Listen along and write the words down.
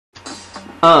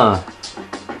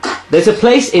There's a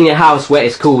place in your house where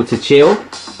it's cool to chill,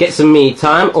 get some me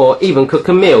time, or even cook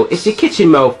a meal. It's your kitchen,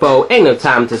 mofo, ain't no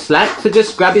time to slack. So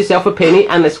just grab yourself a penny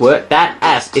and let's work that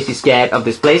ass. If you're scared of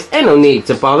this place, ain't no need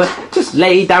to bother. Just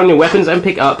lay down your weapons and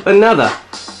pick up another.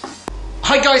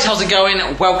 Hi guys, how's it going?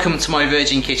 Welcome to my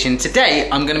Virgin Kitchen. Today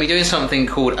I'm going to be doing something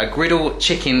called a griddle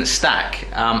chicken stack.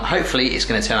 Hopefully it's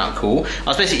going to turn out cool. I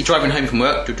was basically driving home from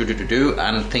work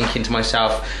and thinking to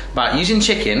myself about using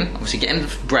chicken, obviously getting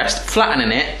the breast,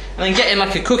 flattening it, and then getting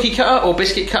like a cookie cutter or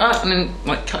biscuit cutter and then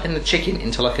like cutting the chicken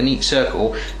into like a neat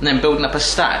circle and then building up a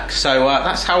stack. So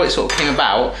that's how it sort of came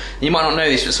about. You might not know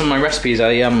this, but some of my recipes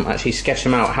I actually sketch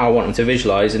them out how I want them to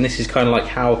visualise, and this is kind of like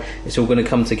how it's all going to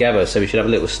come together. So we should have a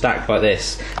little stack like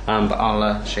this, but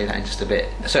I'll show you that in just a bit.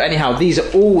 So anyhow, these are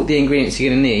all the ingredients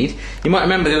you're going to need. You might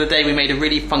remember the other day we made a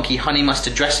really funky honey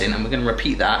mustard dressing, and we're going to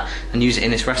repeat that and use it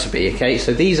in this recipe. Okay,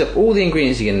 so these are all the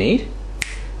ingredients you're going to need.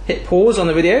 Hit pause on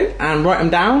the video and write them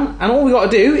down, and all we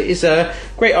got to do is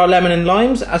grate our lemon and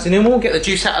limes as normal, get the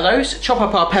juice out of those, chop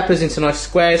up our peppers into nice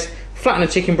squares, flatten the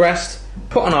chicken breast,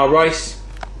 put on our rice,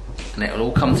 and it'll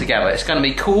all come together. It's going to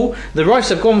be cool. The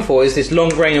rice I've gone for is this long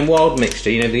grain and wild mixture,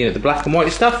 you know the black and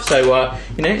white stuff, so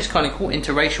you know, it's kind of cool,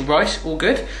 interracial rice, all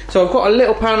good. So I've got a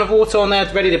little pound of water on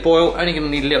there ready to boil, only going to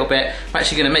need a little bit. I'm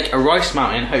actually going to make a rice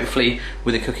mountain, hopefully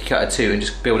with a cookie cutter too, and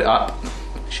just build it up.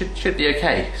 Should be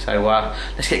okay. So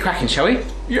let's get cracking, shall we?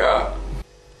 Yeah.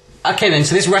 Okay then,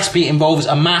 so this recipe involves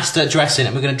a master dressing,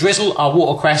 and we're going to drizzle our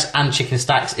watercress and chicken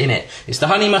stacks in it. It's the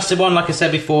honey mustard one, like I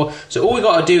said before. So all we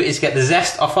got to do is get the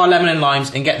zest off our lemon and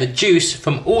limes and get the juice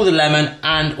from all the lemon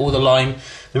and all the lime.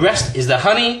 The rest is the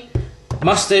honey,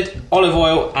 mustard, olive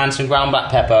oil, and some ground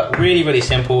black pepper. Really, really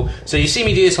simple. So you see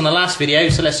me do this on the last video,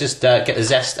 so let's just get the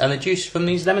zest and the juice from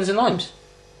these lemons and limes.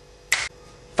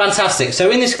 Fantastic.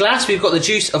 So in this glass we've got the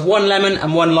juice of 1 lemon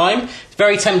and 1 lime. It's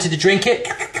very tempted to drink it,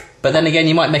 but then again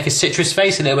you might make a citrus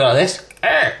face a little bit like this.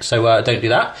 So don't do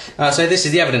that. So this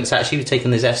is the evidence actually. We've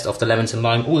taken the zest off the lemons and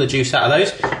lime, all the juice out of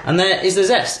those, and there is the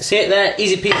zest. See it there?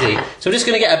 Easy peasy. So we're just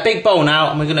going to get a big bowl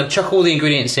now and we're going to chuck all the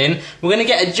ingredients in. We're going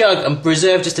to get a jug and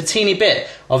reserve just a teeny bit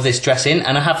of this dressing,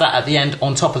 and I'll have that at the end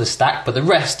on top of the stack, but the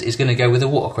rest is going to go with the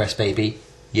watercress, baby.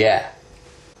 Yeah.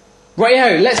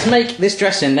 Righto, let's make this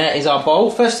dressing. There is our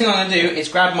bowl. First thing I'm going to do is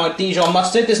grab my Dijon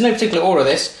mustard. There's no particular order of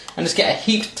this. And just get a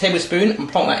heaped tablespoon and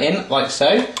plonk that in like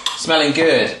so. Smelling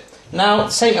good. Now,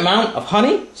 same amount of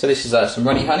honey. So this is some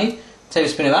runny honey.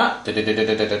 Tablespoon of that.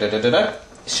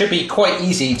 It should be quite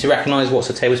easy to recognise what's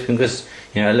a tablespoon because,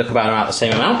 you know, look about the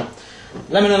same amount.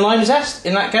 Lemon and lime zest,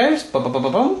 in that goes.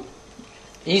 Boom.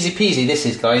 Easy peasy this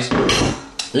is, guys.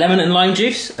 Lemon and lime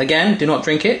juice, again, do not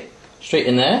drink it. Straight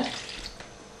in there.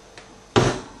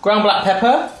 Ground black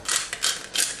pepper.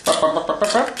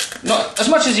 Not as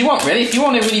much as you want, really. If you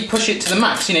want to really push it to the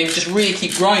max, you know, just really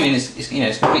keep grinding. You know,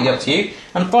 it's completely up to you.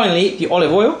 And finally, the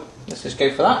olive oil. Let's just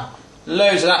go for that.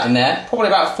 Loads of that in there. Probably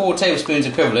about 4 tablespoons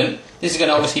equivalent. This is going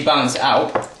to obviously balance it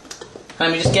out.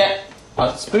 And we just get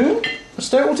a spoon and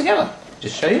stir it all together.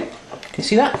 Just show you. Can you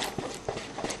see that?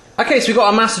 Okay, so we've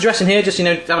got our master dressing here. Just, you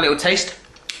know, have a little taste.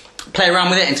 Play around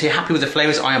with it until you're happy with the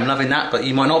flavours. I am loving that, but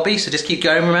you might not be, so just keep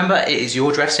going. Remember, it is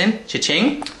your dressing.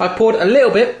 Cha-ching. I've poured a little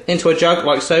bit into a jug,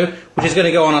 like so, which is going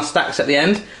to go on our stacks at the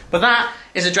end. But that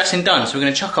is the dressing done, so we're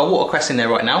going to chuck our watercress in there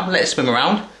right now, let it swim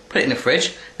around, put it in the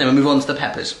fridge, then we'll move on to the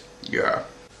peppers. Yeah.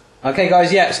 Okay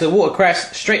guys, yeah, so the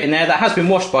watercress straight in there. That has been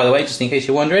washed, by the way, just in case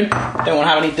you're wondering. Don't want to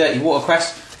have any dirty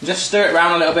watercress. Just stir it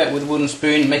around a little bit with a wooden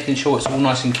spoon, making sure it's all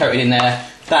nice and coated in there.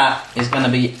 That is going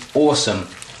to be awesome.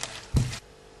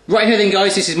 Right here then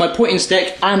guys, this is my pointing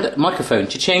stick and microphone.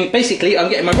 Cha-ching. Basically, I'm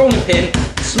getting my rolling pin,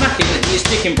 smacking these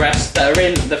chicken breasts that are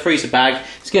in the freezer bag.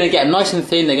 It's going to get them nice and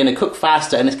thin, they're going to cook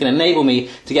faster, and it's going to enable me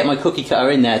to get my cookie cutter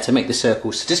in there to make the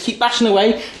circles. So just keep bashing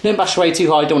away, don't bash away too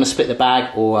hard, don't want to split the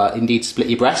bag or indeed split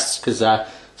your breasts, because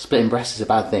splitting breasts is a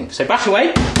bad thing. So bash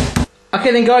away.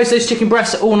 Okay then guys, those chicken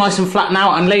breasts are all nice and flat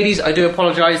now, and ladies, I do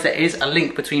apologise, there is a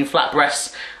link between flat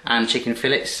breasts and chicken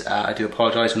fillets. I do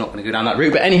apologise, I'm not going to go down that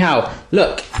route, but anyhow,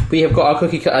 look, we have got our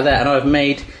cookie cutter there, and I've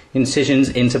made incisions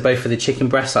into both of the chicken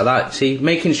breasts like that. See,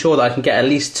 making sure that I can get at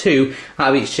least 2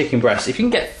 out of each chicken breast. If you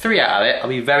can get 3 out of it, I'll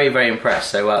be very, very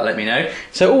impressed, so let me know.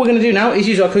 So all we're going to do now is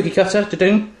use our cookie cutter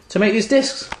to make these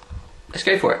discs. Let's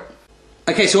go for it.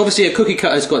 Okay, so obviously a cookie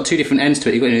cutter's got 2 different ends to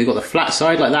it. You've got the flat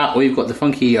side like that, or you've got the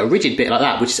funky rigid bit like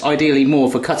that, which is ideally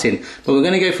more for cutting. But we're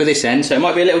going to go for this end, so it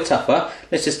might be a little tougher.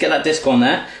 Let's just get that disc on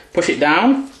there, push it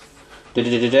down.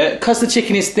 Because the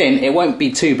chicken is thin, it won't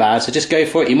be too bad, so just go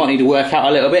for it. You might need to work out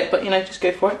a little bit, but you know, just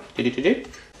go for it.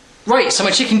 Right, so my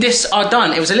chicken discs are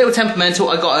done. It was a little temperamental,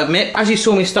 I gotta admit. As you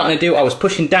saw me starting to do, I was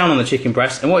pushing down on the chicken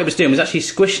breast, and what it was doing was actually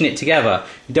squishing it together.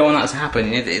 You don't want that to happen.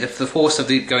 The force of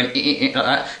the going like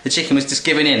that, the chicken was just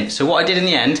giving in. So what I did in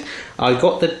the end, I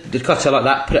got the cutter like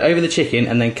that, put it over the chicken,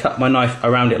 and then cut my knife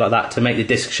around it like that to make the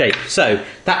disc shape. So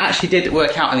that actually did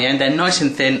work out in the end. They're nice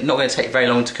and thin, not going to take very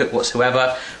long to cook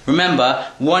whatsoever. Remember,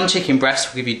 one chicken breast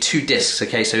will give you 2 discs,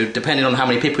 okay? So depending on how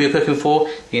many people you're cooking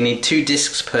for, you need 2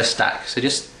 discs per stack. So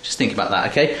just think about that,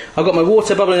 okay? I've got my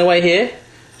water bubbling away here,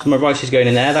 and my rice is going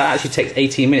in there. That actually takes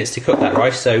 18 minutes to cook that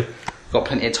rice, so I've got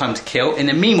plenty of time to kill. In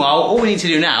the meanwhile, all we need to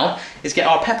do now is get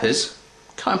our peppers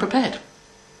cut and prepared.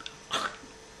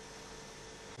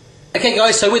 Okay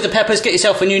guys, so with the peppers, get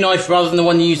yourself a new knife rather than the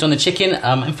one you used on the chicken.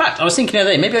 In fact, I was thinking the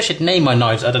other day, maybe I should name my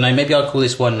knives, I don't know, maybe I'll call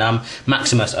this one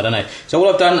Maximus, I don't know. So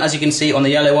all I've done, as you can see on the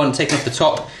yellow one, taken off the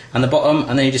top and the bottom,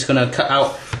 and then you're just going to cut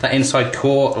out that inside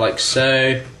core like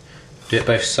so. Do it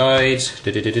both sides, just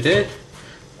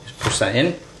push that in,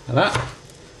 like that.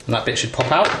 And that bit should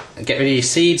pop out, and get rid of your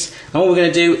seeds. And what we're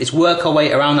going to do is work our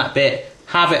way around that bit,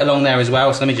 have it along there as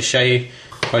well. So let me just show you,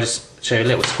 if I just show you a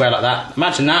little square like that.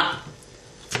 Imagine that.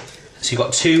 So you've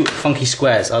got 2 funky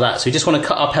squares like that. So we just want to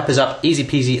cut our peppers up easy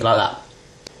peasy like that.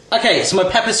 Okay, so my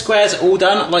pepper squares are all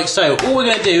done like so. All we're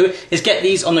going to do is get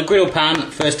these on the griddle pan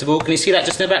first of all. Can you see that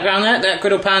just in the background there? That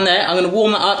griddle pan there. I'm going to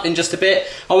warm that up in just a bit.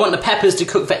 I want the peppers to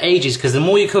cook for ages because the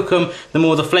more you cook them, the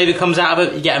more the flavour comes out of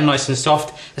it. You get them nice and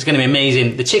soft. It's going to be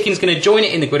amazing. The chicken's going to join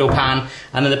it in the griddle pan,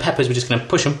 and then the peppers we're just going to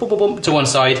push them boom, boom, boom, to one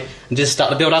side and just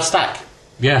start to build our stack.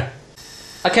 Yeah.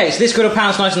 Okay, so this griddle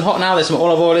pan's nice and hot now. There's some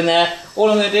olive oil in there. All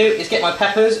I'm going to do is get my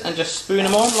peppers and just spoon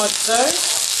them on like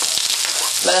so.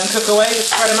 Let them cook away,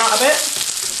 just spread them out a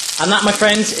bit. And that, my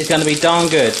friends, is going to be darn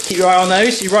good. Keep your eye on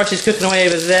those. Your rice is cooking away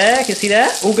over there. You can see there.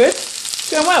 All good.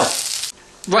 Going well.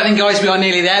 Right then, guys, we are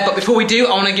nearly there. But before we do,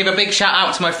 I want to give a big shout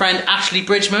out to my friend Ashley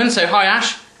Bridgman. So, hi,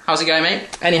 Ash. How's it going, mate?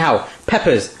 Anyhow,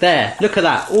 peppers, there. Look at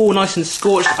that. All nice and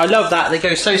scorched. I love that. They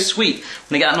go so sweet when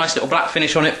they get that nice little black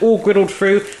finish on it. All griddled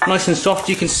through, nice and soft.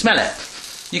 You can smell it.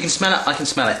 You can smell it. I can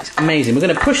smell it. It's amazing. We're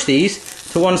going to push these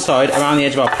to one side around the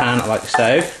edge of our pan like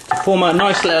so to form a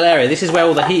nice little area. This is where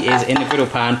all the heat is in the griddle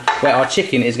pan, where our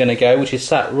chicken is going to go, which is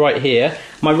sat right here.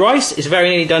 My rice is very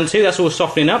nearly done too. That's all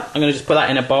softening up. I'm going to just put that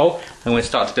in a bowl and we're going to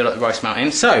start to build up the rice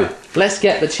mountain. So let's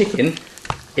get the chicken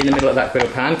in the middle of that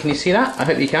griddle pan. Can you see that? I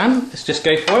hope you can. Let's just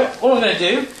go for it. All I'm going to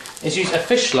do is use a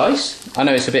fish slice. I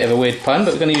know it's a bit of a weird pun,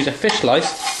 but we're going to use a fish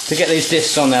slice to get these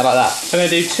discs on there like that. So I'm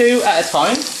going to do 2 at a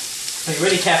time. Be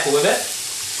really careful with it.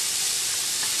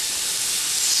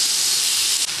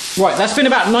 Right, that's been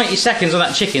about 90 seconds on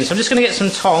that chicken, so I'm just going to get some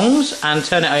tongs and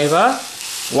turn it over.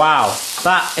 Wow,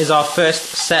 that is our first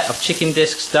set of chicken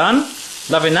discs done.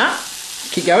 Loving that.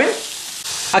 Keep going.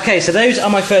 Okay, so those are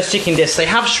my first chicken discs. They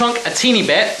have shrunk a teeny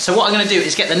bit, so what I'm going to do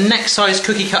is get the next size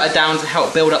cookie cutter down to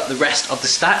help build up the rest of the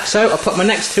stack. So I'll put my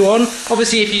next 2 on.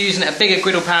 Obviously, if you're using a bigger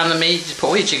griddle pan than me, just put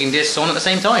all your chicken discs on at the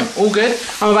same time. All good.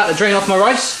 I'm about to drain off my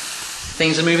rice.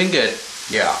 Things are moving good.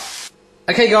 Yeah.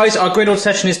 Okay guys, our griddled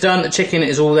session is done. The chicken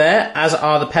is all there, as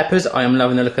are the peppers. I am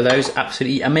loving the look of those,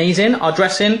 absolutely amazing. Our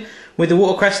dressing with the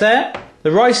watercress there,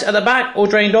 the rice at the back all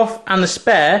drained off, and the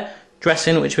spare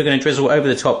dressing which we're going to drizzle over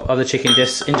the top of the chicken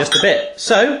discs in just a bit.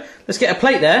 So, let's get a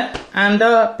plate there and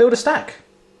build a stack.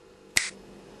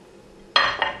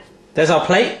 There's our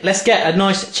plate. Let's get a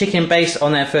nice chicken base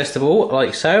on there first of all,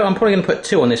 like so. I'm probably going to put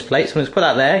 2 on this plate, so I'm going to put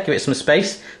that there, give it some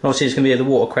space. And obviously there's going to be the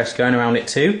watercress going around it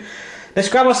too. Let's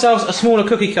grab ourselves a smaller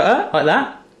cookie cutter, like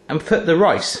that, and put the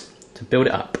rice to build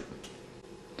it up.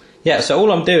 Yeah, so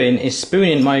all I'm doing is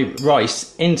spooning my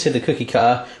rice into the cookie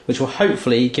cutter, which will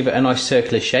hopefully give it a nice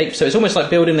circular shape. So it's almost like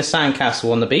building a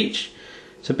sandcastle on the beach.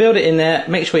 So build it in there,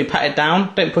 make sure you pat it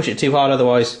down, don't push it too hard,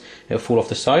 otherwise it'll fall off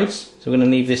the sides. So we're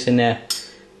going to leave this in there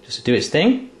just to do its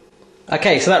thing.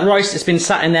 Okay, so that rice has been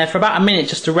sat in there for about a minute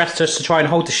just to rest, just to try and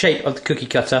hold the shape of the cookie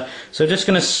cutter. So just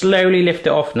going to slowly lift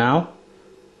it off now.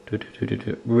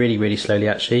 Really, really slowly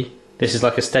actually. This is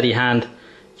like a steady hand,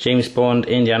 James Bond,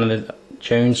 Indiana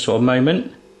Jones sort of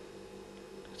moment.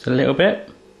 Just a little bit.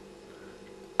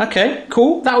 Okay,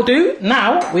 cool, that'll do.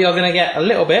 Now we are going to get a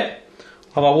little bit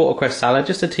of our watercress salad,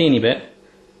 just a teeny bit.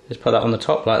 Just put that on the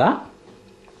top like that.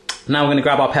 Now we're going to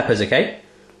grab our peppers, okay?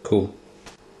 Cool.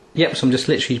 Yep, so I'm just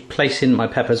literally placing my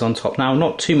peppers on top now.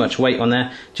 Not too much weight on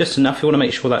there, just enough. You want to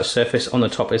make sure that surface on the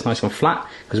top is nice and flat,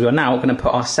 because we are now going to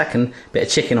put our second bit of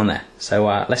chicken on there. So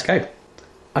let's go.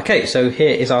 Okay, so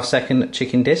here is our second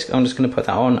chicken disc. I'm just going to put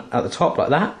that on at the top like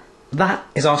that. That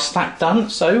is our stack done.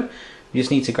 So we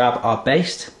just need to grab our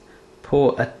baste,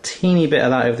 pour a teeny bit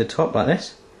of that over the top like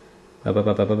this. And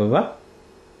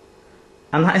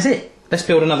that is it. let's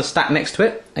build another stack next to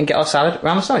it and get our salad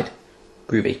around the side.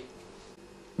 Groovy.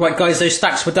 Right guys, those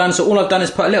stacks were done, so all I've done is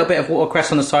put a little bit of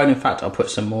watercress on the side. In fact, I'll put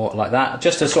some more like that,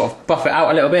 just to sort of buff it out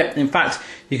a little bit. In fact,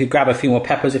 you could grab a few more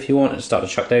peppers if you want and start to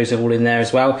chuck those all in there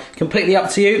as well. Completely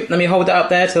up to you. Let me hold that up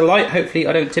there to the light. Hopefully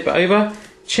I don't tip it over.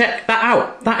 Check that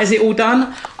out. That is it all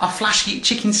done. Our flashy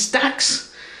chicken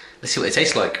stacks. Let's see what they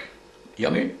taste like.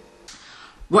 Yummy.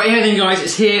 Right here then guys,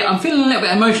 it's here. I'm feeling a little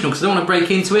bit emotional because I don't want to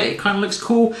break into it. It kind of looks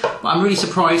cool, but I'm really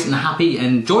surprised and happy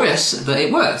and joyous that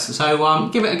it works. So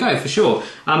give it a go for sure.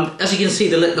 As you can see,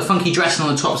 the funky dressing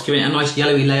on the top is giving it a nice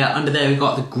yellowy layer. Under there we've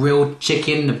got the grilled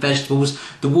chicken, the vegetables,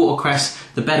 the watercress,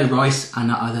 the bed of rice, and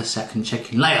that other second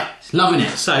chicken layer. It's loving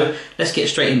it. So let's get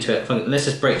straight into it. Let's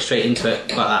just break straight into it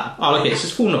like that. Oh look, it's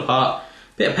just falling apart.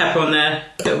 Bit of pepper on there,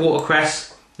 bit of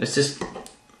watercress. Let's just...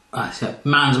 it's a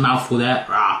man's mouthful there.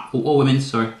 Or women's,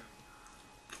 sorry.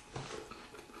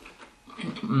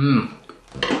 Mmm.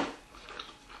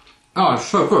 Oh, it's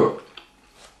so good.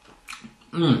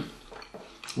 Mmm.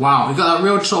 Wow, we've got that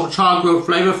real sort of charred grilled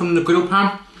flavour from the griddle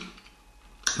pan.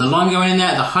 The lime going in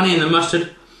there, the honey and the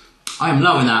mustard. I am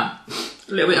loving that.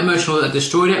 A little bit emotional that I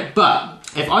destroyed it, but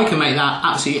if I can make that,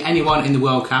 absolutely anyone in the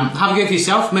world can. Have a go for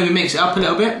yourself, maybe mix it up a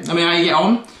little bit. Let me know how you get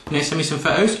on. You know, send me some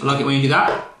photos. I like it when you do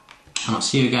that. And I'll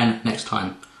see you again next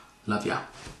time. Love ya.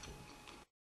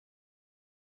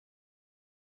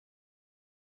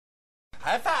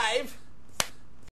 High five!